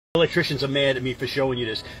Electricians are mad at me for showing you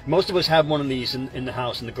this. Most of us have one of these in the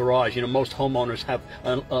house, in the garage. You know, most homeowners have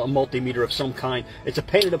a multimeter of some kind. It's a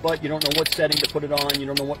pain in the butt. You don't know what setting to put it on. You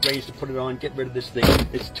don't know what range to put it on. Get rid of this thing.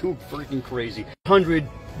 It's too freaking crazy. 100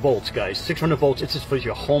 volts, guys. 600 volts. It's just for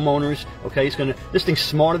your homeowners. Okay, this thing's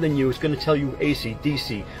smarter than you. It's gonna tell you AC,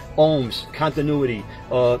 DC, ohms, continuity,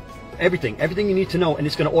 everything you need to know, and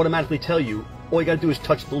it's gonna automatically tell you. All you gotta do is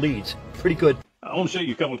touch the leads. Pretty good. I want to show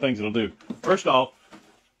you a couple of things it'll do. First off,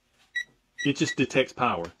 it just detects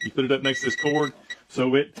power. You put it up next to this cord,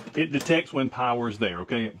 so it detects when power is there,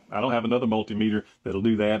 okay? I don't have another multimeter that'll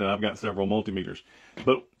do that, and I've got several multimeters.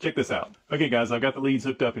 But check this out. Okay, guys, I've got the leads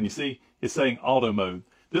hooked up, and you see it's saying auto mode.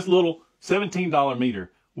 This little $17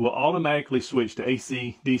 meter will automatically switch to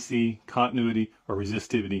AC, DC, continuity, or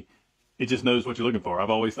resistivity. It just knows what you're looking for. I've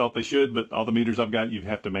always thought they should, but all the meters I've got, you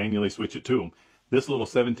have to manually switch it to them. This little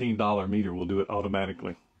 $17 meter will do it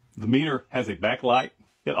automatically. The meter has a backlight.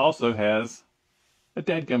 It also has a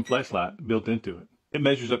dadgum flashlight built into it. It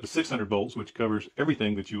measures up to 600 volts, which covers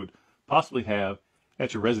everything that you would possibly have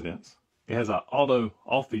at your residence. It has an auto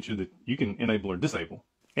off feature that you can enable or disable.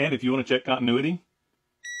 And if you want to check continuity,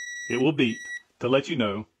 it will beep to let you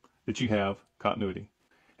know that you have continuity.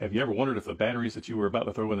 Have you ever wondered if the batteries that you were about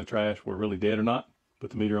to throw in the trash were really dead or not?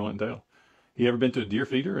 Put the meter on and tell. You ever been to a deer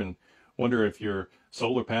feeder and wonder if your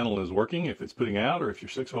solar panel is working, if it's putting out, or if your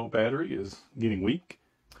 6-volt battery is getting weak?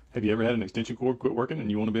 Have you ever had an extension cord quit working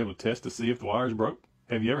and you want to be able to test to see if the wires broke?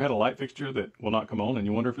 Have you ever had a light fixture that will not come on and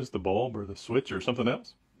you wonder if it's the bulb or the switch or something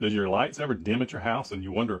else? Does your lights ever dim at your house and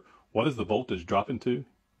you wonder what is the voltage dropping to?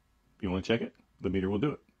 If you want to check it, the meter will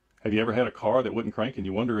do it. Have you ever had a car that wouldn't crank and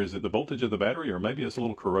you wonder is it the voltage of the battery or maybe it's a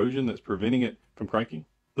little corrosion that's preventing it from cranking?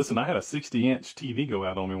 Listen, I had a 60-inch TV go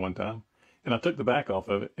out on me one time and I took the back off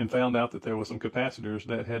of it and found out that there was some capacitors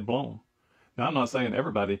that had blown. Now, I'm not saying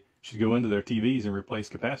everybody should go into their TVs and replace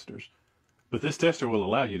capacitors, but this tester will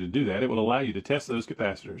allow you to do that. It will allow you to test those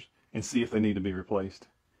capacitors and see if they need to be replaced.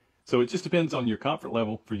 So it just depends on your comfort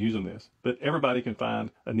level for using this, but everybody can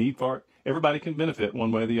find a need for it. Everybody can benefit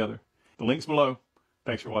one way or the other. The link's below.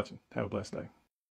 Thanks for watching. Have a blessed day.